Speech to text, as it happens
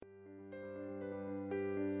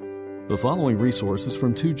The following resources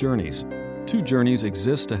from Two Journeys. Two Journeys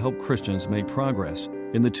exists to help Christians make progress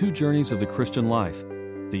in the two journeys of the Christian life,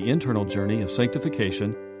 the internal journey of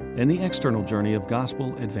sanctification and the external journey of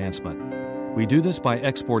gospel advancement. We do this by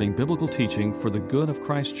exporting biblical teaching for the good of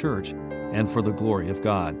Christ's church and for the glory of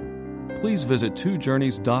God. Please visit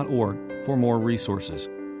twojourneys.org for more resources.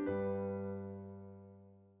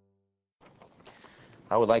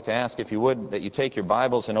 I would like to ask, if you would, that you take your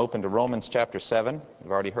Bibles and open to Romans chapter 7.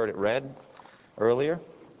 You've already heard it read earlier.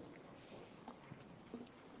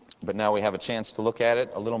 But now we have a chance to look at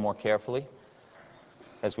it a little more carefully.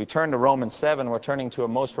 As we turn to Romans 7, we're turning to a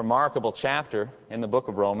most remarkable chapter in the book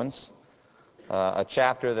of Romans. A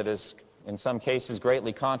chapter that is, in some cases,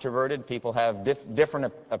 greatly controverted. People have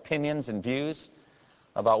different opinions and views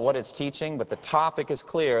about what it's teaching, but the topic is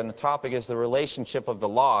clear, and the topic is the relationship of the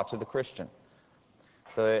law to the Christian.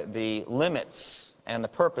 The limits and the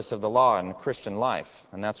purpose of the law in Christian life,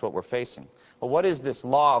 and that's what we're facing. Well, what is this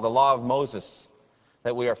law, the law of Moses,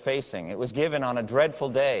 that we are facing? It was given on a dreadful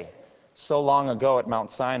day so long ago at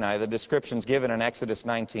Mount Sinai. The description's given in Exodus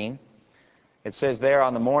 19. It says there,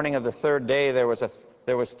 on the morning of the third day there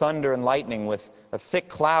was thunder and lightning with a thick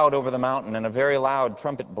cloud over the mountain and a very loud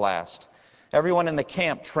trumpet blast. Everyone in the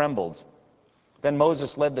camp trembled. Then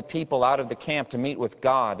Moses led the people out of the camp to meet with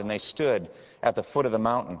God, and they stood at the foot of the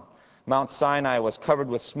mountain. Mount Sinai was covered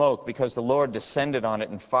with smoke because the Lord descended on it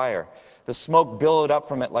in fire. The smoke billowed up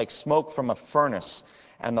from it like smoke from a furnace,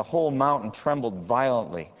 and the whole mountain trembled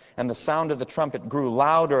violently, and the sound of the trumpet grew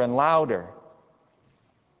louder and louder.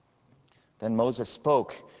 Then Moses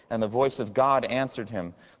spoke, and the voice of God answered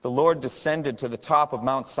him. The Lord descended to the top of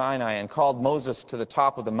Mount Sinai and called Moses to the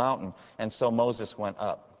top of the mountain, and so Moses went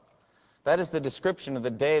up. That is the description of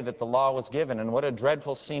the day that the law was given, and what a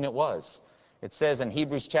dreadful scene it was. It says in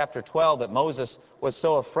Hebrews chapter 12 that Moses was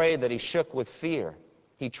so afraid that he shook with fear.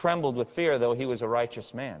 He trembled with fear, though he was a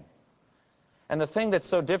righteous man. And the thing that's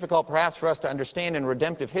so difficult perhaps for us to understand in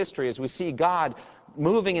redemptive history is we see God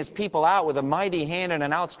moving his people out with a mighty hand and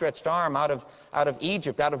an outstretched arm out of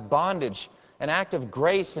Egypt, out of bondage, an act of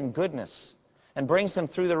grace and goodness, and brings them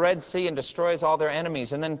through the Red Sea and destroys all their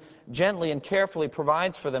enemies, and then gently and carefully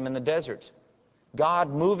provides for them in the desert. God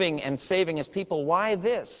moving and saving his people. Why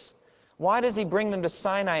this? Why does he bring them to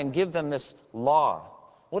Sinai and give them this law?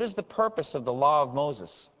 What is the purpose of the law of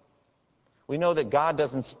Moses? We know that God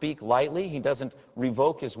doesn't speak lightly. He doesn't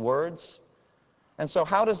revoke his words. And so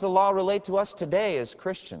how does the law relate to us today as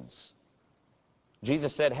Christians?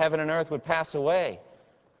 Jesus said heaven and earth would pass away,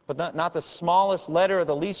 but not the smallest letter or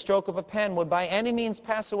the least stroke of a pen would by any means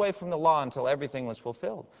pass away from the law until everything was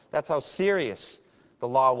fulfilled. That's how serious the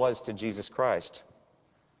law was to Jesus Christ.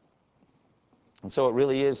 And so it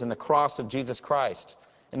really is in the cross of Jesus Christ,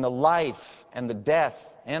 in the life and the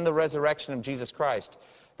death and the resurrection of Jesus Christ,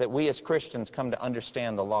 that we as Christians come to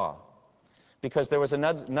understand the law. Because there was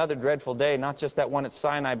another dreadful day, not just that one at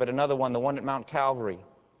Sinai, but another one, the one at Mount Calvary,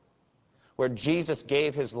 where Jesus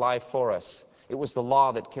gave his life for us. It was the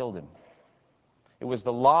law that killed him. It was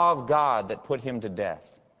the law of God that put him to death.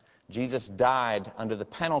 Jesus died under the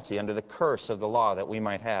penalty, under the curse of the law, that we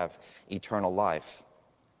might have eternal life.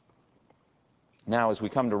 Now, as we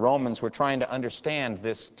come to Romans, we're trying to understand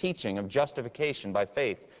this teaching of justification by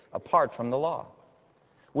faith apart from the law.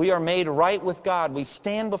 We are made right with God. We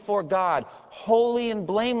stand before God holy and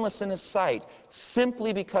blameless in his sight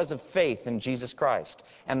simply because of faith in Jesus Christ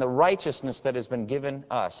and the righteousness that has been given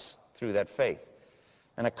us through that faith.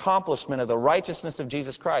 An accomplishment of the righteousness of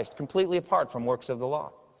Jesus Christ completely apart from works of the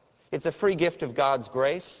law. It's a free gift of God's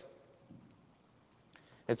grace.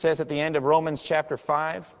 It says at the end of Romans chapter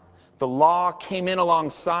 5, the law came in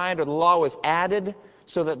alongside, or the law was added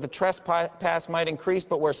so that the trespass might increase,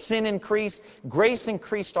 but where sin increased, grace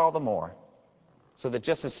increased all the more. So that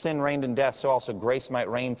just as sin reigned in death, so also grace might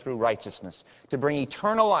reign through righteousness, to bring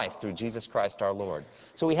eternal life through Jesus Christ our Lord.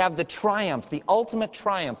 So we have the triumph, the ultimate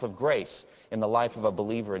triumph of grace in the life of a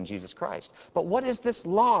believer in Jesus Christ. But what is this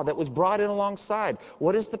law that was brought in alongside?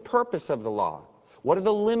 What is the purpose of the law? What are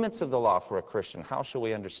the limits of the law for a Christian? How shall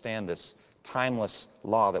we understand this timeless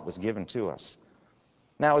law that was given to us?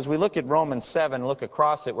 Now, as we look at Romans 7, look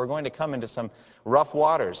across it, we're going to come into some rough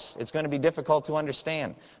waters. It's going to be difficult to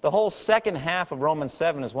understand. The whole second half of Romans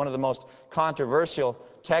 7 is one of the most controversial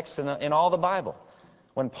texts in all the Bible.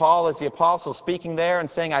 When Paul is the apostle speaking there and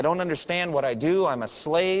saying, I don't understand what I do. I'm a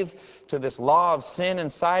slave to this law of sin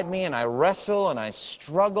inside me, and I wrestle and I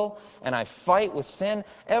struggle and I fight with sin.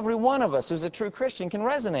 Every one of us who's a true Christian can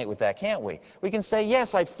resonate with that, can't we? We can say,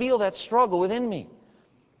 yes, I feel that struggle within me.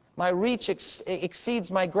 My reach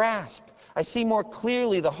exceeds my grasp. I see more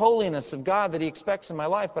clearly the holiness of God that he expects in my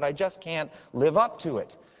life, but I just can't live up to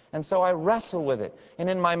it. And so I wrestle with it. And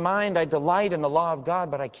in my mind, I delight in the law of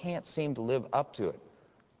God, but I can't seem to live up to it.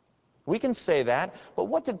 We can say that, but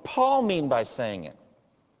what did Paul mean by saying it?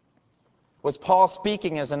 Was Paul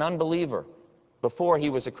speaking as an unbeliever before he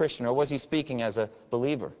was a Christian, or was he speaking as a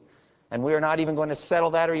believer? And we are not even going to settle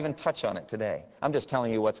that or even touch on it today. I'm just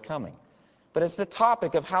telling you what's coming. But it's the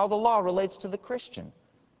topic of how the law relates to the Christian.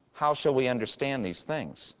 How shall we understand these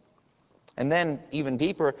things? And then, even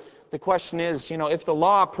deeper, the question is, if the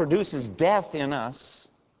law produces death in us,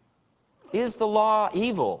 is the law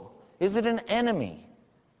evil? Is it an enemy?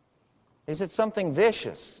 Is it something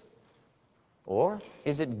vicious? Or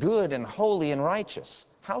is it good and holy and righteous?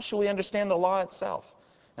 How shall we understand the law itself?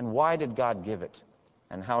 And why did God give it?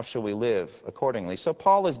 And how shall we live accordingly? So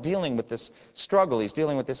Paul is dealing with this struggle. He's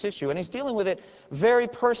dealing with this issue. And he's dealing with it very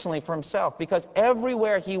personally for himself. Because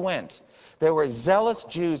everywhere he went, there were zealous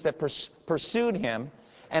Jews that pursued him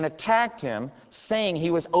and attacked him, saying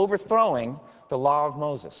he was overthrowing the law of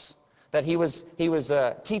Moses. That he was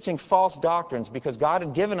teaching false doctrines because God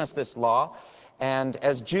had given us this law. And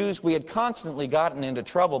as Jews, we had constantly gotten into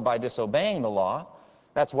trouble by disobeying the law.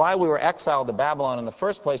 That's why we were exiled to Babylon in the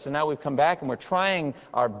first place, and now we've come back and we're trying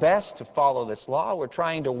our best to follow this law. We're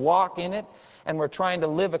trying to walk in it, and we're trying to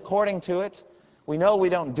live according to it. We know we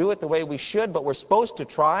don't do it the way we should, but we're supposed to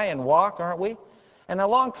try and walk, aren't we? And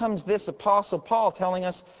along comes this Apostle Paul telling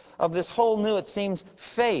us of this whole new, it seems,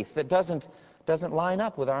 faith that doesn't line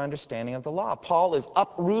up with our understanding of the law. Paul is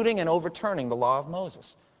uprooting and overturning the law of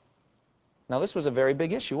Moses. Now, this was a very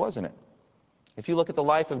big issue, wasn't it? If you look at the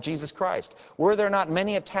life of Jesus Christ, were there not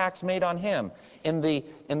many attacks made on him in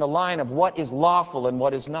the line of what is lawful and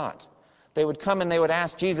what is not? They would come and they would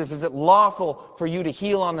ask Jesus, is it lawful for you to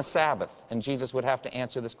heal on the Sabbath? And Jesus would have to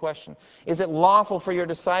answer this question. Is it lawful for your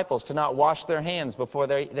disciples to not wash their hands before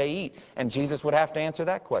they eat? And Jesus would have to answer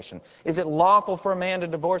that question. Is it lawful for a man to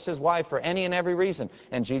divorce his wife for any and every reason?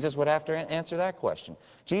 And Jesus would have to answer that question.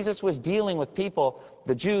 Jesus was dealing with people,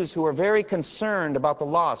 the Jews, who were very concerned about the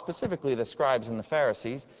law, specifically the scribes and the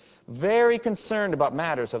Pharisees, very concerned about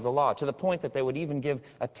matters of the law, to the point that they would even give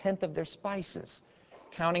a tenth of their spices,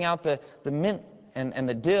 counting out the mint and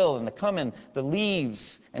the dill and the cumin, the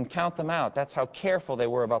leaves, and count them out. That's how careful they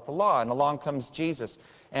were about the law. And along comes Jesus,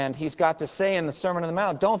 and he's got to say in the Sermon on the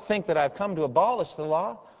Mount, don't think that I've come to abolish the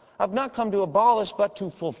law. I've not come to abolish, but to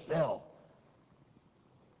fulfill.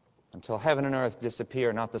 Until heaven and earth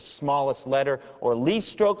disappear, not the smallest letter or least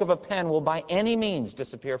stroke of a pen will by any means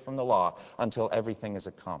disappear from the law until everything is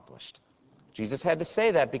accomplished. Jesus had to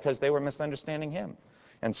say that because they were misunderstanding him.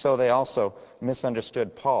 And so they also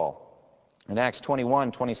misunderstood Paul. In Acts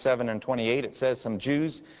 21, 27, and 28, it says, some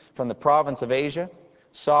Jews from the province of Asia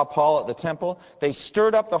saw Paul at the temple. They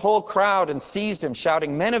stirred up the whole crowd and seized him,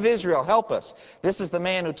 shouting, men of Israel, help us. This is the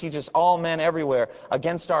man who teaches all men everywhere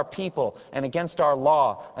against our people and against our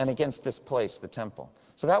law and against this place, the temple.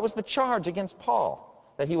 So that was the charge against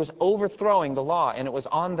Paul, that he was overthrowing the law. And it was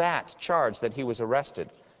on that charge that he was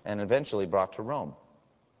arrested and eventually brought to Rome.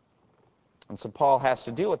 And so Paul has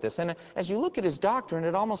to deal with this. And as you look at his doctrine,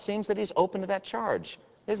 it almost seems that he's open to that charge,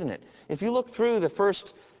 isn't it? If you look through the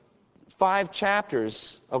first 5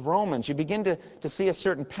 chapters of Romans, you begin to see a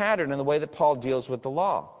certain pattern in the way that Paul deals with the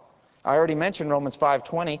law. I already mentioned Romans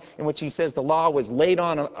 5:20, in which he says the law was laid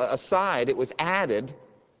on aside. It was added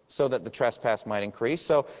so that the trespass might increase.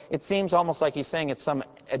 So it seems almost like he's saying it's some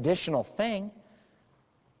additional thing.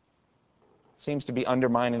 Seems to be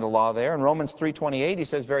undermining the law there. In Romans 3:28, he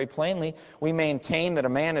says very plainly, we maintain that a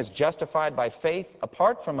man is justified by faith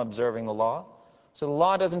apart from observing the law. So the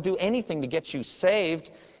law doesn't do anything to get you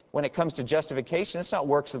saved when it comes to justification. It's not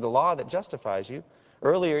works of the law that justifies you.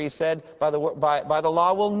 Earlier he said, by the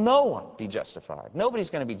law will no one be justified.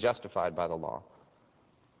 Nobody's going to be justified by the law.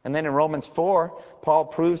 And then in Romans 4, Paul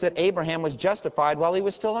proves that Abraham was justified while he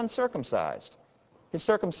was still uncircumcised. His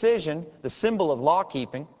circumcision, the symbol of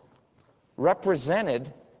law-keeping,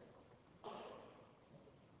 represented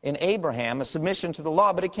in Abraham a submission to the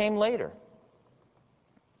law, but it came later.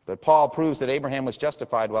 But Paul proves that Abraham was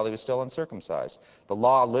justified while he was still uncircumcised. The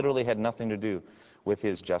law literally had nothing to do with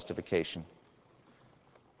his justification.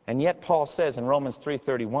 And yet Paul says in Romans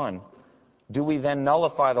 3:31, do we then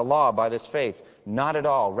nullify the law by this faith? Not at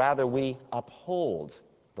all. Rather, we uphold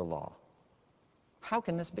the law. How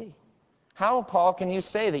can this be? How, Paul, can you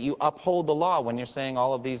say that you uphold the law when you're saying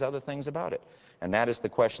all of these other things about it? And that is the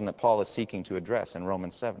question that Paul is seeking to address in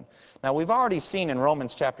Romans 7. Now, we've already seen in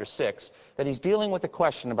Romans chapter 6 that he's dealing with a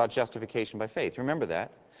question about justification by faith. Remember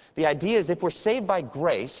that? The idea is if we're saved by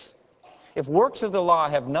grace, if works of the law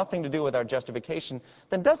have nothing to do with our justification,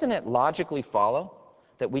 then doesn't it logically follow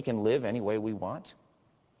that we can live any way we want?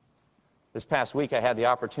 This past week I had the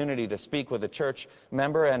opportunity to speak with a church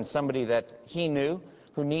member and somebody that he knew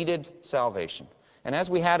who needed salvation. And as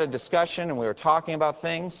we had a discussion and we were talking about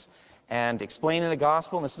things and explaining the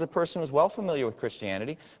gospel, and this is a person who was well familiar with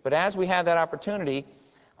Christianity, but as we had that opportunity,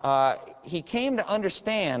 he came to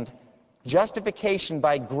understand justification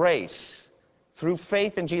by grace through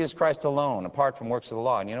faith in Jesus Christ alone, apart from works of the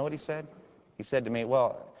law. And you know what he said? He said to me,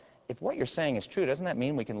 well, if what you're saying is true, doesn't that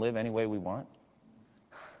mean we can live any way we want?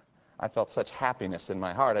 I felt such happiness in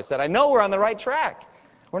my heart. I said, I know we're on the right track.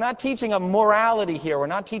 We're not teaching a morality here. We're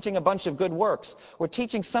not teaching a bunch of good works. We're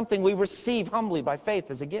teaching something we receive humbly by faith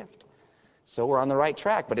as a gift. So we're on the right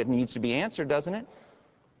track, but it needs to be answered, doesn't it?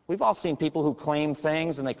 We've all seen people who claim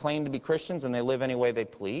things and they claim to be Christians and they live any way they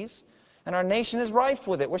please. And our nation is rife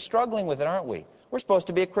with it. We're struggling with it, aren't we? We're supposed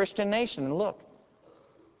to be a Christian nation, and look.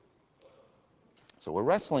 So we're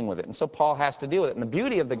wrestling with it, and so Paul has to deal with it. And the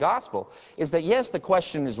beauty of the gospel is that, yes, the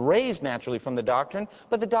question is raised naturally from the doctrine,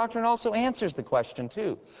 but the doctrine also answers the question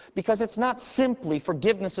too. Because it's not simply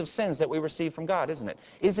forgiveness of sins that we receive from God, isn't it?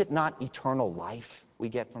 Is it not eternal life we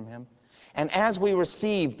get from Him? And as we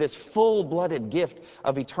receive this full-blooded gift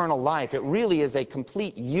of eternal life, it really is a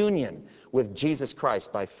complete union with Jesus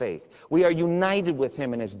Christ by faith. We are united with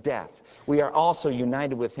Him in His death. We are also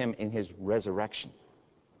united with Him in His resurrection.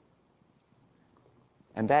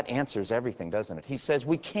 And that answers everything, doesn't it? He says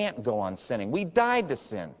we can't go on sinning. We died to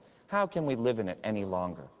sin. How can we live in it any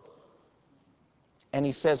longer? And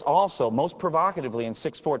he says also, most provocatively in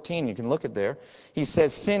 6:14, you can look at there, he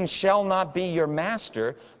says, sin shall not be your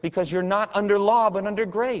master because you're not under law but under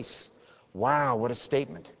grace. Wow, what a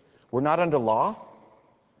statement. We're not under law?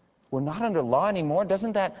 We're not under law anymore?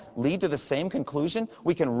 Doesn't that lead to the same conclusion?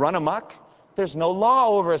 We can run amok. There's no law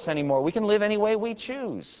over us anymore. We can live any way we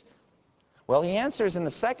choose. Well, he answers in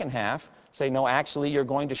the second half, say, no, actually, you're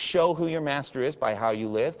going to show who your master is by how you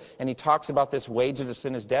live. And he talks about this wages of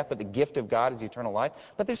sin is death, but the gift of God is eternal life.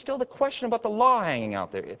 But there's still the question about the law hanging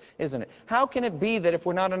out there, isn't it? How can it be that if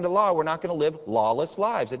we're not under law, we're not going to live lawless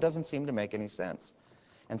lives? It doesn't seem to make any sense.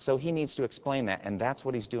 And so he needs to explain that, and that's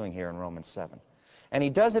what he's doing here in Romans 7. And he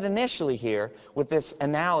does it initially here with this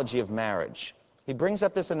analogy of marriage. He brings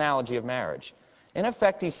up this analogy of marriage. In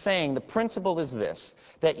effect, he's saying the principle is this,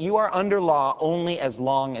 that you are under law only as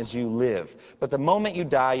long as you live. But the moment you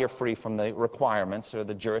die, you're free from the requirements or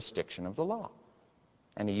the jurisdiction of the law.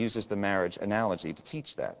 And he uses the marriage analogy to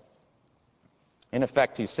teach that. In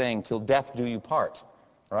effect, he's saying, till death do you part,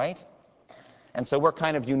 right? And so we're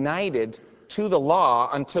kind of united to the law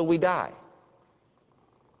until we die.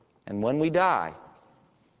 And when we die,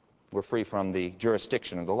 we're free from the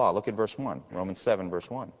jurisdiction of the law. Look at verse 1, Romans 7, verse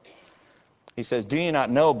 1. He says, do you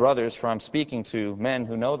not know, brothers, for I'm speaking to men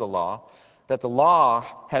who know the law, that the law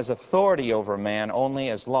has authority over a man only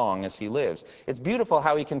as long as he lives. It's beautiful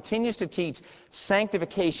how he continues to teach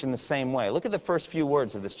sanctification the same way. Look at the first few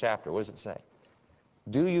words of this chapter. What does it say?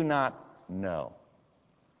 Do you not know?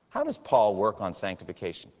 How does Paul work on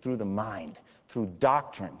sanctification? Through the mind, through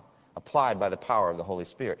doctrine, applied by the power of the Holy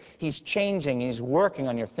Spirit. He's changing, he's working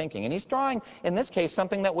on your thinking. And he's drawing, in this case,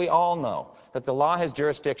 something that we all know, that the law has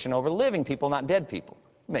jurisdiction over living people, not dead people.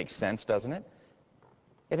 Makes sense, doesn't it?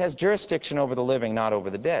 It has jurisdiction over the living, not over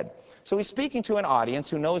the dead. So he's speaking to an audience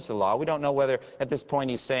who knows the law. We don't know whether at this point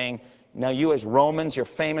he's saying, now you as Romans, you're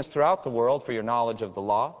famous throughout the world for your knowledge of the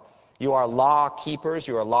law. You are law keepers,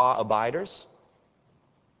 you are law abiders.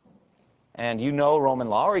 And you know Roman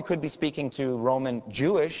law. Or he could be speaking to Roman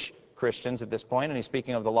Jewish Christians at this point, and he's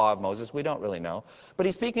speaking of the law of Moses. We don't really know. But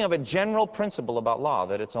he's speaking of a general principle about law,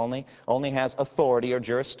 that it's only has authority or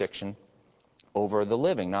jurisdiction over the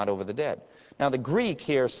living, not over the dead. Now the Greek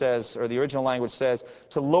here says, or the original language says,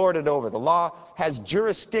 to lord it over. The law has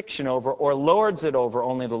jurisdiction over or lords it over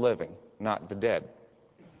only the living, not the dead.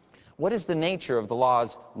 What is the nature of the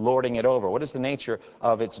law's lording it over? What is the nature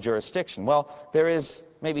of its jurisdiction? Well, there is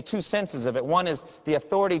maybe two senses of it. One is the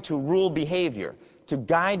authority to rule behavior, to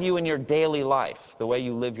guide you in your daily life, the way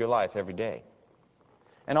you live your life every day.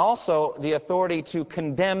 And also the authority to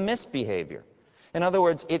condemn misbehavior. In other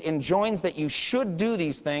words, it enjoins that you should do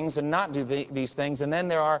these things and not do these things, and then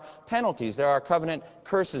there are penalties. There are covenant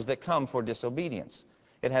curses that come for disobedience.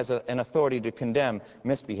 It has an authority to condemn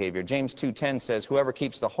misbehavior. James 2:10 says, whoever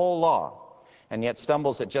keeps the whole law and yet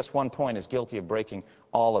stumbles at just one point is guilty of breaking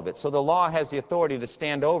all of it. So the law has the authority to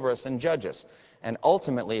stand over us and judge us. And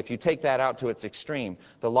ultimately, if you take that out to its extreme,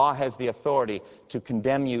 the law has the authority to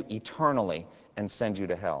condemn you eternally and send you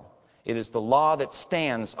to hell. It is the law that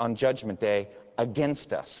stands on Judgment Day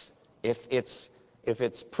against us. If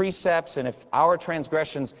its precepts and if our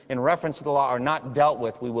transgressions in reference to the law are not dealt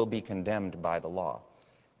with, we will be condemned by the law.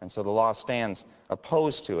 And so the law stands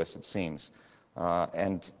opposed to us, it seems,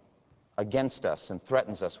 and against us and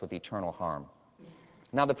threatens us with eternal harm.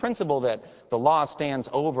 Now, the principle that the law stands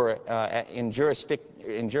over in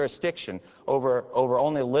jurisdiction over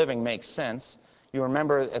only living makes sense. You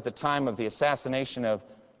remember at the time of the assassination of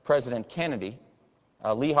President Kennedy,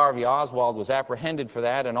 Lee Harvey Oswald was apprehended for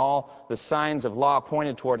that, and all the signs of law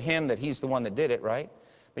pointed toward him that he's the one that did it, right?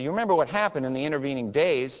 But you remember what happened in the intervening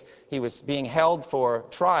days. He was being held for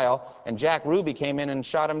trial, and Jack Ruby came in and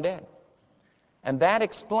shot him dead. And that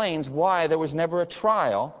explains why there was never a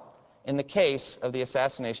trial in the case of the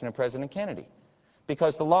assassination of President Kennedy.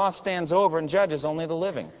 Because the law stands over and judges only the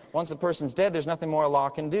living. Once the person's dead, there's nothing more a law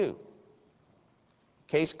can do.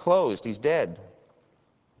 Case closed. He's dead.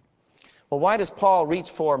 Well, why does Paul reach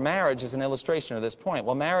for marriage as an illustration of this point?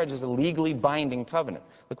 Well, marriage is a legally binding covenant.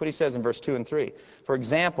 Look what he says in verse 2 and 3. For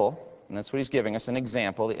example, and that's what he's giving us, an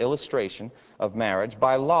example, the illustration of marriage.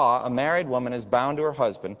 By law, a married woman is bound to her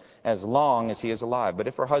husband as long as he is alive. But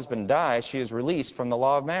if her husband dies, she is released from the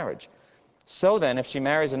law of marriage. So then, if she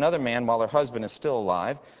marries another man while her husband is still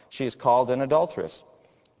alive, she is called an adulteress.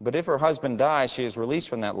 But if her husband dies, she is released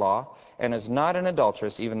from that law and is not an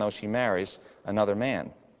adulteress even though she marries another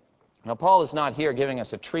man. Now, Paul is not here giving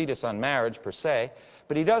us a treatise on marriage per se,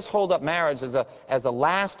 but he does hold up marriage as a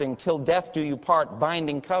lasting, till death do you part,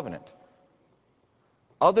 binding covenant.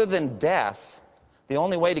 Other than death, the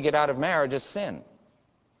only way to get out of marriage is sin.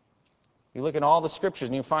 You look at all the scriptures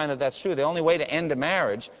and you find that that's true. The only way to end a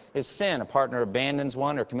marriage is sin. A partner abandons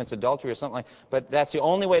one or commits adultery or something like that. But that's the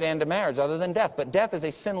only way to end a marriage other than death. But death is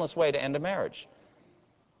a sinless way to end a marriage.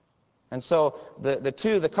 And so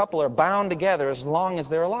the couple are bound together as long as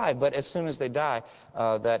they're alive. But as soon as they die,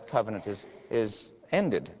 that covenant is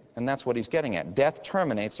ended. And that's what he's getting at. Death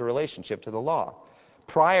terminates the relationship to the law.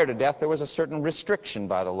 Prior to death, there was a certain restriction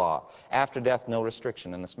by the law. After death, no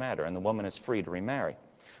restriction in this matter, and the woman is free to remarry.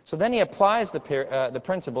 So then he applies the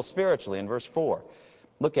principle spiritually in verse 4.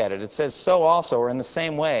 Look at it. It says, so also, or in the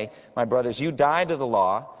same way, my brothers, you died to the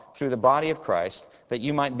law through the body of Christ, that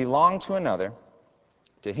you might belong to another,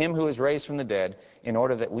 to him who is raised from the dead, in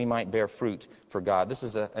order that we might bear fruit for God. This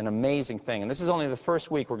is an amazing thing. And this is only the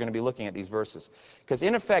first week we're going to be looking at these verses. Because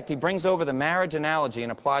in effect, he brings over the marriage analogy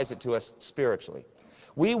and applies it to us spiritually.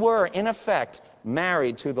 We were, in effect,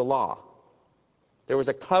 married to the law. There was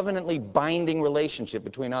a covenantly binding relationship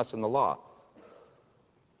between us and the law.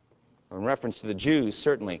 In reference to the Jews,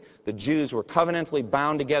 certainly, the Jews were covenantally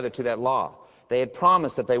bound together to that law. They had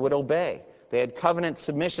promised that they would obey. They had covenant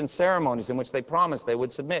submission ceremonies in which they promised they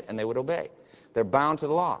would submit and they would obey. They're bound to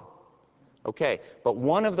the law. Okay, but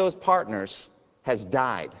one of those partners has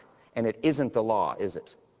died, and it isn't the law, is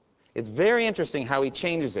it? It's very interesting how he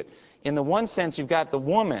changes it. In the one sense, you've got the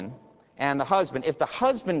woman and the husband. If the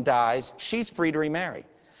husband dies, she's free to remarry.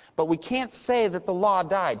 But we can't say that the law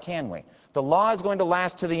died, can we? The law is going to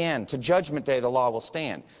last to the end. To Judgment Day, the law will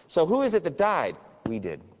stand. So who is it that died? We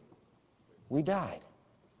did. We died.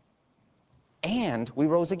 And we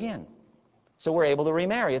rose again. So we're able to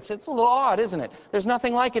remarry. It's a little odd, isn't it? There's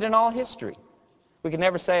nothing like it in all history. We can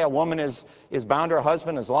never say a woman is bound to her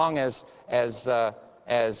husband as long as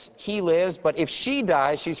he lives, but if she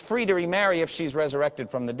dies, she's free to remarry if she's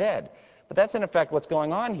resurrected from the dead. But that's in effect what's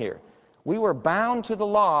going on here. We were bound to the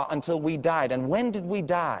law until we died. And when did we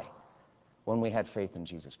die? When we had faith in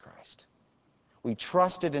Jesus Christ. We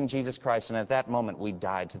trusted in Jesus Christ, and at that moment we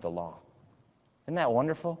died to the law. Isn't that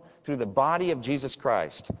wonderful? Through the body of Jesus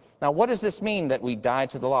Christ. Now, what does this mean that we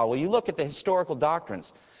died to the law? Well, you look at the historical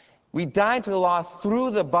doctrines. We died to the law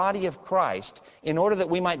through the body of Christ in order that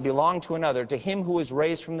we might belong to another, to him who was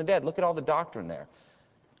raised from the dead. Look at all the doctrine there.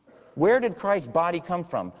 Where did Christ's body come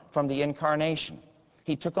from? From the incarnation.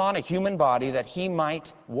 He took on a human body that he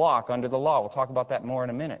might walk under the law. We'll talk about that more in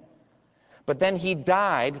a minute. But then he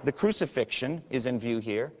died. The crucifixion is in view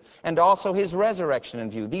here, and also his resurrection in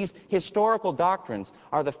view. These historical doctrines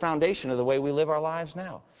are the foundation of the way we live our lives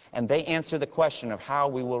now. And they answer the question of how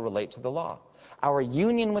we will relate to the law. Our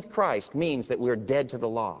union with Christ means that we're dead to the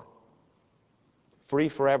law, free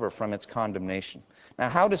forever from its condemnation. Now,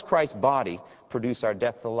 how does Christ's body produce our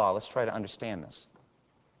death to the law? Let's try to understand this.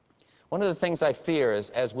 One of the things I fear is,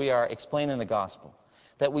 as we are explaining the gospel,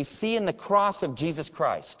 that we see in the cross of Jesus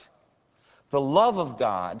Christ the love of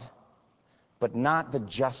God, but not the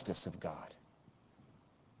justice of God.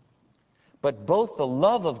 But both the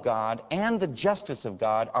love of God and the justice of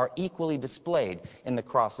God are equally displayed in the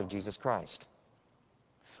cross of Jesus Christ.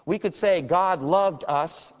 We could say God loved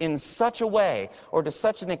us in such a way or to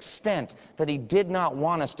such an extent that he did not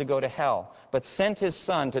want us to go to hell, but sent his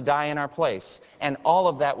Son to die in our place, and all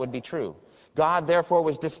of that would be true. God, therefore,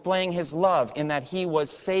 was displaying his love in that he was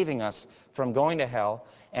saving us from going to hell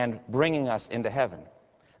and bringing us into heaven.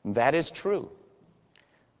 That is true.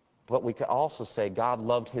 But we could also say God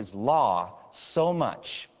loved his law so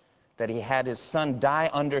much that he had his Son die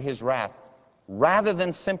under his wrath, rather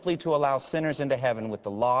than simply to allow sinners into heaven with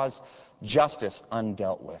the law's justice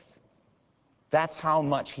undealt with. That's how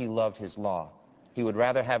much he loved his law. He would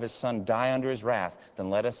rather have his Son die under his wrath than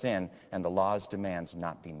let us in and the law's demands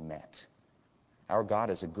not be met. Our God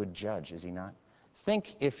is a good judge, is he not?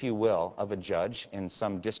 Think, if you will, of a judge in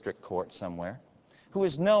some district court somewhere who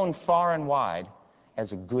is known far and wide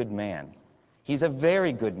as a good man. He's a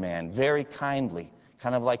very good man, very kindly,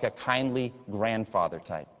 kind of like a kindly grandfather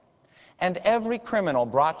type. And every criminal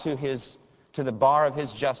brought to the bar of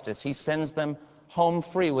his justice, he sends them home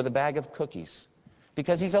free with a bag of cookies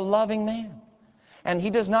because he's a loving man. And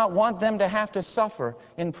he does not want them to have to suffer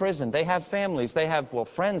in prison. They have families, they have,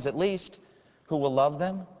 friends at least, who will love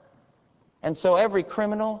them. And so every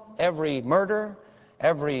criminal, every murderer,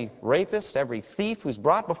 every rapist, every thief who's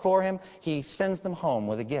brought before him, he sends them home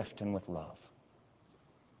with a gift and with love.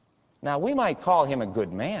 Now, we might call him a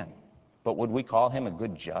good man, but would we call him a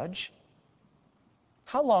good judge?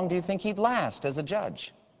 How long do you think he'd last as a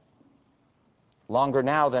judge? Longer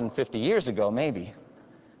now than 50 years ago, maybe.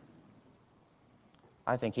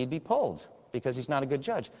 I think he'd be pulled because he's not a good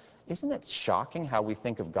judge. Isn't it shocking how we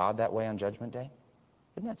think of God that way on Judgment Day?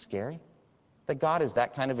 Isn't that scary? That God is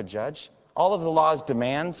that kind of a judge? All of the law's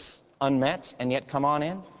demands unmet, and yet come on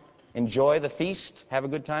in, enjoy the feast, have a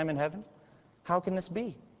good time in heaven? How can this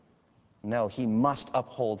be? No, he must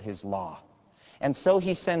uphold his law. And so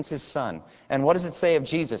he sends his Son. And what does it say of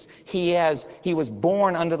Jesus? He was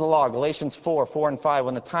born under the law. Galatians 4 and 5.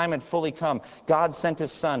 When the time had fully come, God sent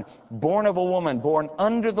his Son, born of a woman, born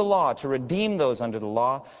under the law, to redeem those under the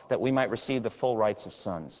law, that we might receive the full rights of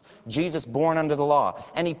sons. Jesus born under the law,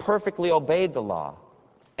 and he perfectly obeyed the law.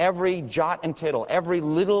 Every jot and tittle, every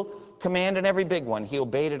little command and every big one, he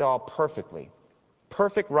obeyed it all perfectly.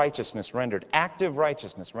 Perfect righteousness rendered, active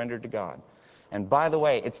righteousness rendered to God. And by the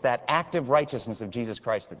way, it's that active righteousness of Jesus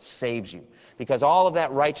Christ that saves you. Because all of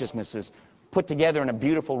that righteousness is put together in a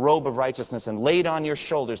beautiful robe of righteousness and laid on your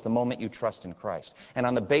shoulders the moment you trust in Christ. And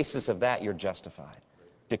on the basis of that, you're justified.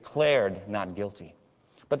 Declared not guilty.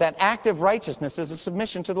 But that active righteousness is a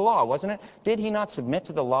submission to the law, wasn't it? Did he not submit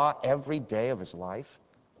to the law every day of his life?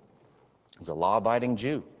 He was a law-abiding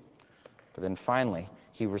Jew. But then finally,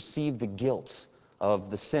 he received the guilt of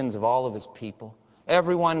the sins of all of his people.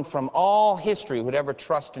 Everyone from all history who would ever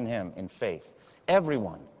trust in him in faith.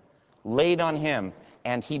 Everyone laid on him,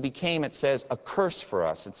 and he became, it says, a curse for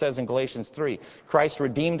us. It says in Galatians 3, Christ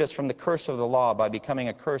redeemed us from the curse of the law by becoming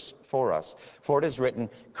a curse for us. For it is written,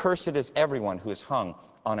 cursed is everyone who is hung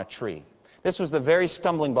on a tree. This was the very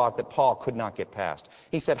stumbling block that Paul could not get past.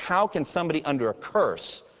 He said, how can somebody under a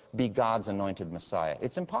curse be God's anointed Messiah?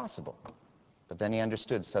 It's impossible. But then he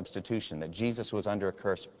understood substitution, that Jesus was under a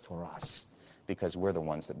curse for us, because we're the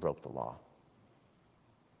ones that broke the law.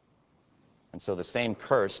 And so the same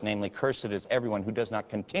curse, namely, cursed is everyone who does not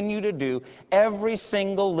continue to do every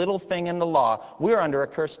single little thing in the law. We're under a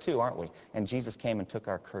curse too, aren't we? And Jesus came and took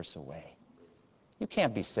our curse away. You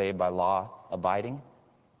can't be saved by law abiding.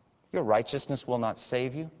 Your righteousness will not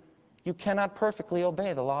save you. You cannot perfectly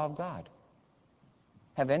obey the law of God.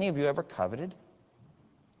 Have any of you ever coveted?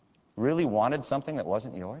 Really wanted something that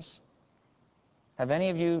wasn't yours? Have any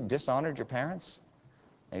of you dishonored your parents?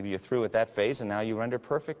 Maybe you're through with that phase and now you render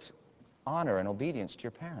perfect honor and obedience to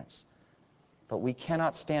your parents. But we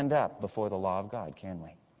cannot stand up before the law of God, can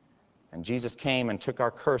we? And Jesus came and took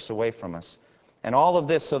our curse away from us. And all of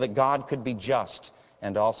this so that God could be just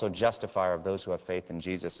and also justifier of those who have faith in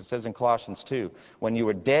Jesus. It says in Colossians 2, when you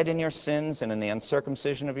were dead in your sins and in the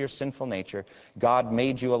uncircumcision of your sinful nature, God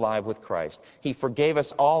made you alive with Christ. He forgave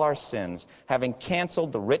us all our sins, having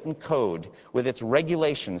canceled the written code with its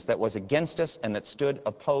regulations that was against us and that stood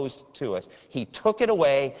opposed to us. He took it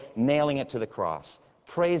away, nailing it to the cross.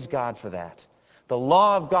 Praise God for that. The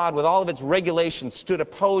law of God, with all of its regulations, stood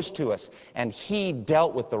opposed to us, and he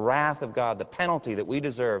dealt with the wrath of God, the penalty that we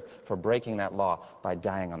deserve for breaking that law, by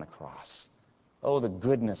dying on the cross. Oh, the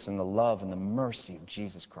goodness and the love and the mercy of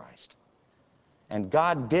Jesus Christ. And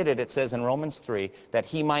God did it, it says in Romans 3, that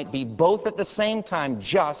he might be both at the same time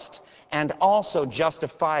just and also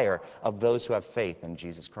justifier of those who have faith in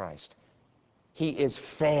Jesus Christ. He is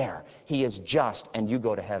fair, he is just, and you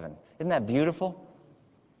go to heaven. Isn't that beautiful?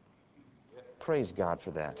 Praise God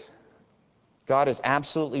for that. God is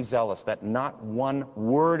absolutely zealous that not one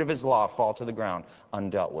word of his law fall to the ground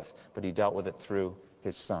undealt with, but he dealt with it through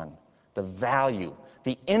his Son. the value,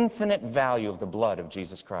 the infinite value of the blood of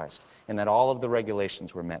Jesus Christ, and that all of the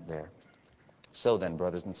regulations were met there. So then,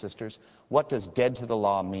 brothers and sisters, what does dead to the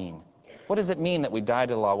law mean? What does it mean that we die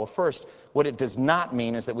to the law? Well, first, what it does not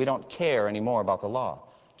mean is that we don't care anymore about the law.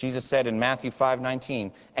 Jesus said in Matthew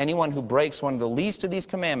 5:19, anyone who breaks one of the least of these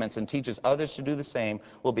commandments and teaches others to do the same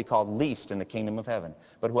will be called least in the kingdom of heaven.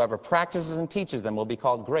 But whoever practices and teaches them will be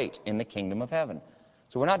called great in the kingdom of heaven.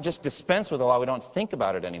 So we're not just dispensed with the law, we don't think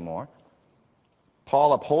about it anymore.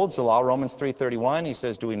 Paul upholds the law, Romans 3:31. He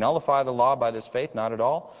says, do we nullify the law by this faith? Not at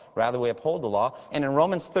all. Rather, we uphold the law. And in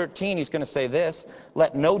Romans 13, he's going to say this,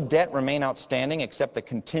 let no debt remain outstanding except the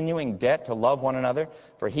continuing debt to love one another.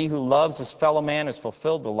 For he who loves his fellow man has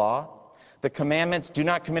fulfilled the law. The commandments, do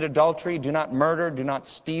not commit adultery, do not murder, do not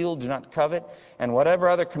steal, do not covet, and whatever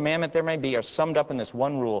other commandment there may be are summed up in this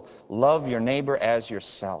one rule, love your neighbor as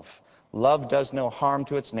yourself. Love does no harm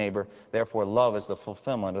to its neighbor, therefore love is the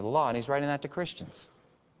fulfillment of the law. And he's writing that to Christians.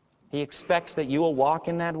 He expects that you will walk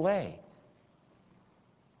in that way.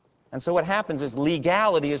 And so what happens is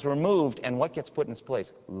legality is removed, and what gets put in its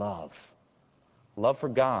place? Love. Love for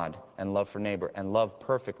God and love for neighbor, and love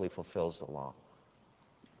perfectly fulfills the law.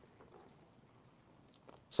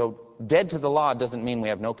 So dead to the law doesn't mean we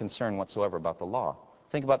have no concern whatsoever about the law.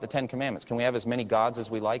 Think about the Ten Commandments. Can we have as many gods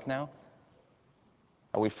as we like now?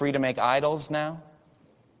 Are we free to make idols now?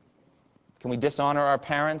 Can we dishonor our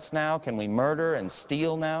parents now? Can we murder and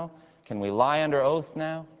steal now? Can we lie under oath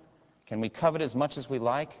now? Can we covet as much as we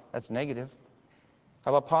like? That's negative.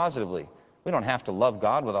 How about positively? We don't have to love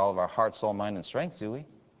God with all of our heart, soul, mind, and strength, do we?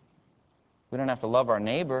 We don't have to love our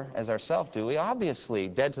neighbor as ourselves, do we? Obviously,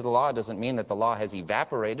 dead to the law doesn't mean that the law has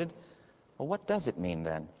evaporated. Well, what does it mean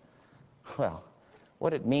then? Well,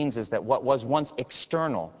 what it means is that what was once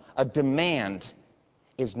external, a demand,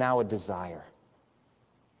 is now a desire.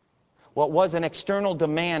 What was an external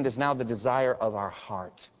demand is now the desire of our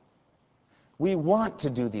heart. We want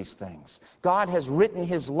to do these things. God has written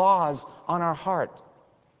his laws on our heart.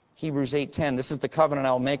 Hebrews 8:10, this is the covenant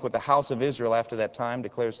I will make with the house of Israel after that time,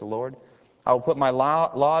 declares the Lord. I will put my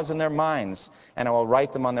laws in their minds, and I will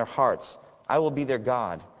write them on their hearts. I will be their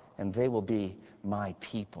God, and they will be my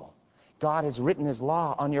people. God has written his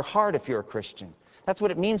law on your heart if you're a Christian. That's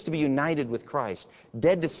what it means to be united with Christ,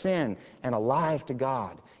 dead to sin and alive to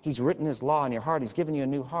God. He's written his law in your heart. He's given you a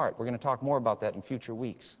new heart. We're going to talk more about that in future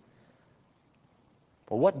weeks.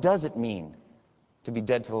 Well, what does it mean to be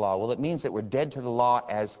dead to the law? Well, it means that we're dead to the law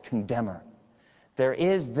as condemner. There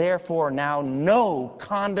is therefore now no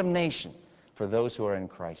condemnation for those who are in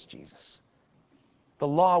Christ Jesus. The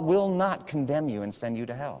law will not condemn you and send you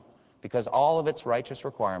to hell because all of its righteous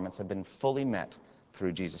requirements have been fully met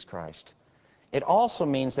through Jesus Christ. It also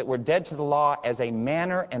means that we're dead to the law as a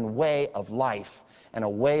manner and way of life and a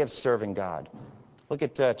way of serving God. Look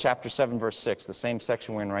at chapter 7, verse 6, the same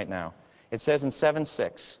section we're in right now. It says in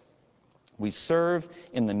 7:6, we serve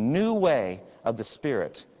in the new way of the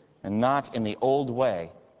Spirit and not in the old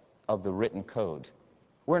way of the written code.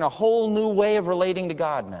 We're in a whole new way of relating to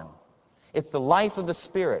God now. It's the life of the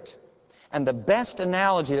Spirit. And the best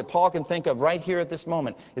analogy that Paul can think of right here at this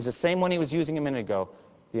moment is the same one he was using a minute ago,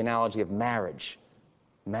 the analogy of marriage.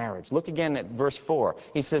 Marriage. Look again at verse 4.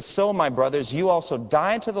 He says, so, my brothers, you also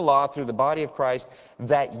died to the law through the body of Christ,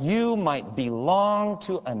 that you might belong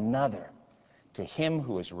to another, to him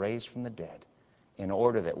who is raised from the dead, in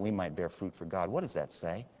order that we might bear fruit for God. What does that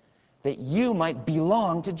say? That you might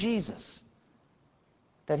belong to Jesus.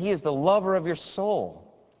 That he is the lover of your soul.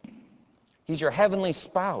 He's your heavenly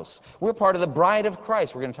spouse. We're part of the bride of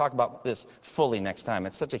Christ. We're going to talk about this fully next time.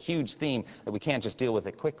 It's such a huge theme that we can't just deal with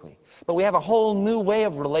it quickly. But we have a whole new way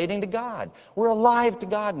of relating to God. We're alive to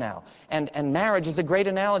God now. And marriage is a great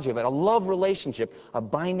analogy of it. A love relationship, a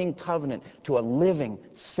binding covenant to a living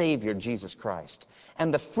Savior, Jesus Christ.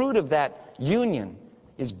 And the fruit of that union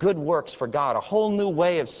is good works for God. A whole new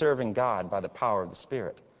way of serving God by the power of the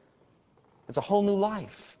Spirit. It's a whole new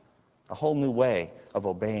life. A whole new way of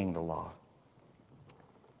obeying the law.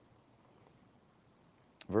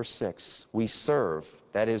 Verse 6, we serve,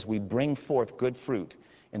 that is, we bring forth good fruit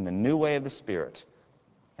in the new way of the Spirit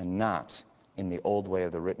and not in the old way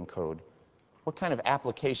of the written code. What kind of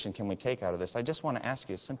application can we take out of this? I just want to ask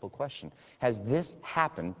you a simple question. Has this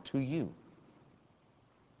happened to you?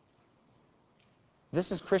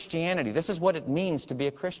 This is Christianity. This is what it means to be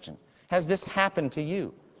a Christian. Has this happened to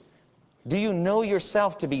you? Do you know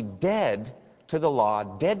yourself to be dead to the law,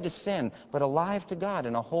 dead to sin, but alive to God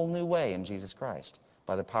in a whole new way in Jesus Christ?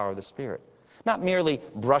 By the power of the Spirit. Not merely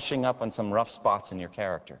brushing up on some rough spots in your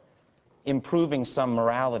character, improving some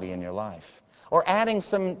morality in your life, or adding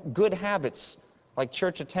some good habits like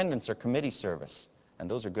church attendance or committee service,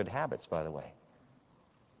 And those are good habits, by the way.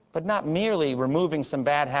 But not merely removing some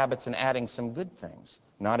bad habits and adding some good things.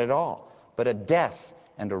 Not at all. But a death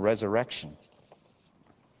and a resurrection.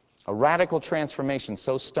 A radical transformation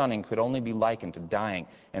so stunning could only be likened to dying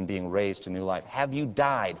and being raised to new life. Have you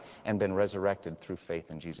died and been resurrected through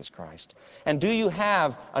faith in Jesus Christ? And do you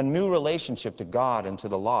have a new relationship to God and to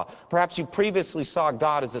the law? Perhaps you previously saw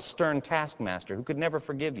God as a stern taskmaster who could never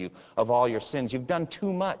forgive you of all your sins. You've done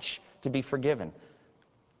too much to be forgiven.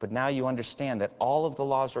 But now you understand that all of the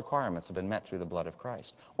law's requirements have been met through the blood of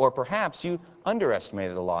Christ. Or perhaps you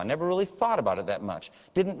underestimated the law, never really thought about it that much.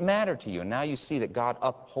 Didn't matter to you. And now you see that God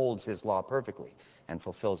upholds his law perfectly and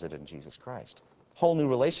fulfills it in Jesus Christ. Whole new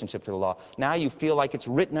relationship to the law. Now you feel like it's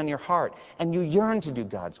written on your heart and you yearn to do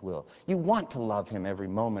God's will. You want to love him every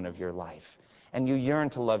moment of your life. And you yearn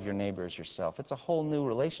to love your neighbor as yourself. It's a whole new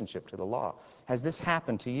relationship to the law. Has this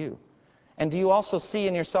happened to you? And do you also see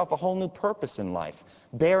in yourself a whole new purpose in life,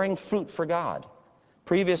 bearing fruit for God?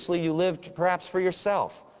 Previously, you lived perhaps for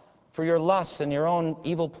yourself, for your lusts and your own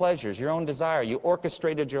evil pleasures, your own desire. You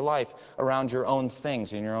orchestrated your life around your own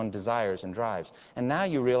things and your own desires and drives. And now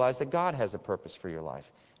you realize that God has a purpose for your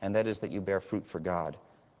life, and that is that you bear fruit for God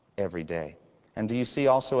every day. And do you see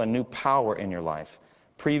also a new power in your life?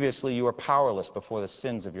 Previously, you were powerless before the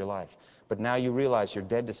sins of your life. But now you realize you're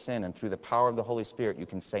dead to sin, and through the power of the Holy Spirit, you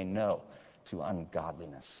can say no to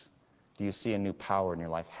ungodliness. Do you see a new power in your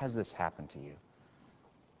life? Has this happened to you?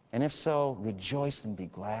 And if so, rejoice and be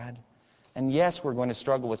glad. And yes, we're going to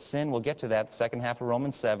struggle with sin. We'll get to that second half of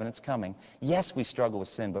Romans 7. It's coming. Yes, we struggle with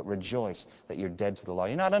sin, but rejoice that you're dead to the law.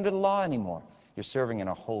 You're not under the law anymore. You're serving in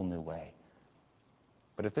a whole new way.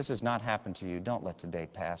 But if this has not happened to you, don't let today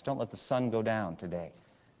pass. Don't let the sun go down today.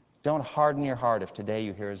 Don't harden your heart if today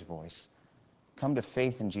you hear his voice. Come to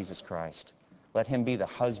faith in Jesus Christ. Let him be the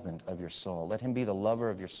husband of your soul. Let him be the lover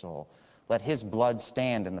of your soul. Let his blood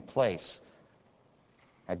stand in the place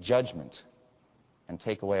at judgment and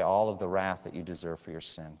take away all of the wrath that you deserve for your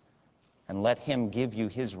sin. And let him give you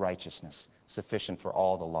his righteousness, sufficient for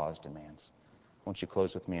all the law's demands. Won't you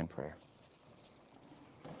close with me in prayer?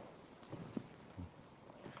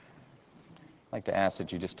 I'd like to ask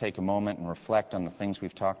that you just take a moment and reflect on the things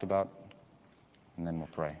we've talked about, and then we'll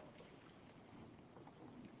pray.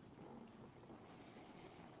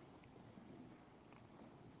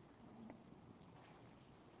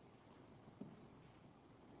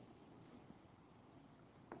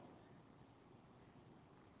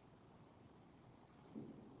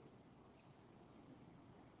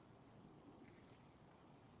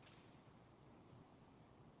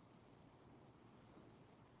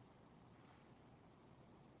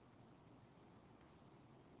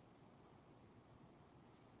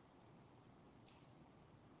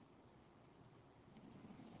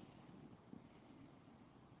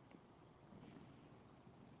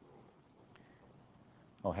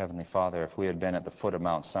 Oh, Heavenly Father, if we had been at the foot of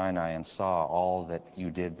Mount Sinai and saw all that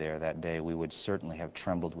you did there that day, we would certainly have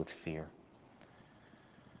trembled with fear.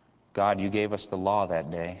 God, you gave us the law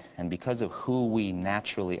that day, and because of who we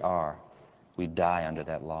naturally are, we die under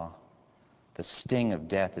that law. The sting of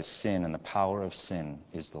death is sin, and the power of sin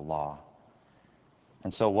is the law.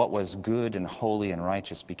 And so what was good and holy and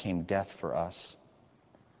righteous became death for us.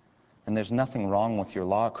 And there's nothing wrong with your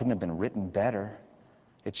law. It couldn't have been written better.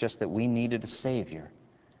 It's just that we needed a Savior.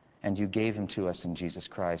 And you gave him to us in Jesus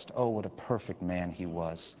Christ. Oh, what a perfect man he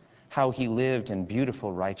was. How he lived in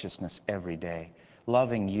beautiful righteousness every day,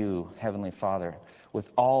 loving you, Heavenly Father,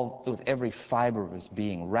 with every fiber of his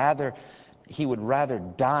being. He would rather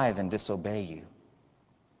die than disobey you.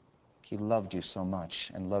 He loved you so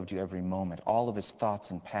much and loved you every moment. All of his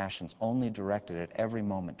thoughts and passions only directed at every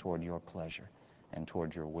moment toward your pleasure and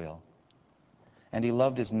toward your will. And he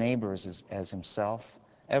loved his neighbors as himself.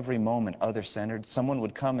 Every moment other-centered. Someone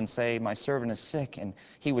would come and say, my servant is sick, and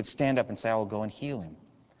he would stand up and say, I will go and heal him.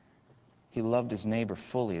 He loved his neighbor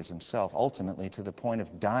fully as himself, ultimately to the point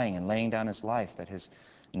of dying and laying down his life, that his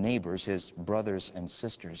neighbors, his brothers and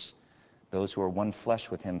sisters, those who are one flesh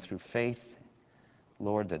with him through faith,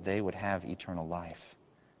 Lord, that they would have eternal life.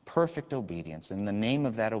 Perfect obedience. In the name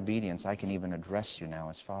of that obedience, I can even address you now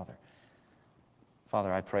as Father.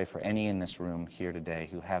 Father, I pray for any in this room here today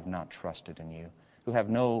who have not trusted in you, who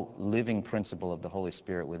have no living principle of the Holy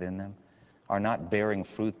Spirit within them, are not bearing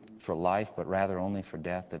fruit for life, but rather only for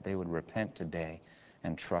death, that they would repent today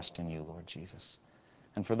and trust in you, Lord Jesus.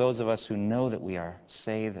 And for those of us who know that we are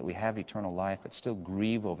saved, that we have eternal life, but still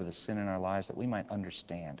grieve over the sin in our lives, that we might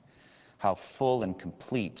understand how full and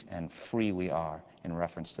complete and free we are in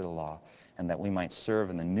reference to the law, and that we might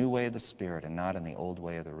serve in the new way of the Spirit and not in the old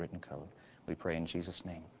way of the written code. We pray in Jesus'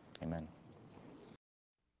 name. Amen.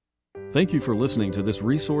 Thank you for listening to this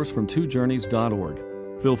resource from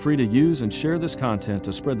twojourneys.org. Feel free to use and share this content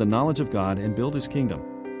to spread the knowledge of God and build His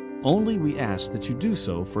kingdom. Only we ask that you do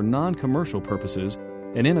so for non-commercial purposes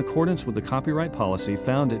and in accordance with the copyright policy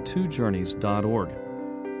found at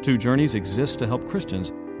twojourneys.org. Two Journeys exists to help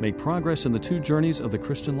Christians make progress in the two journeys of the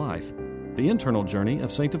Christian life, the internal journey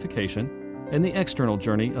of sanctification and the external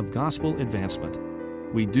journey of gospel advancement.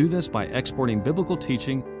 We do this by exporting biblical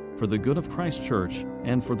teaching for the good of Christ's church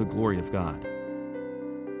and for the glory of God.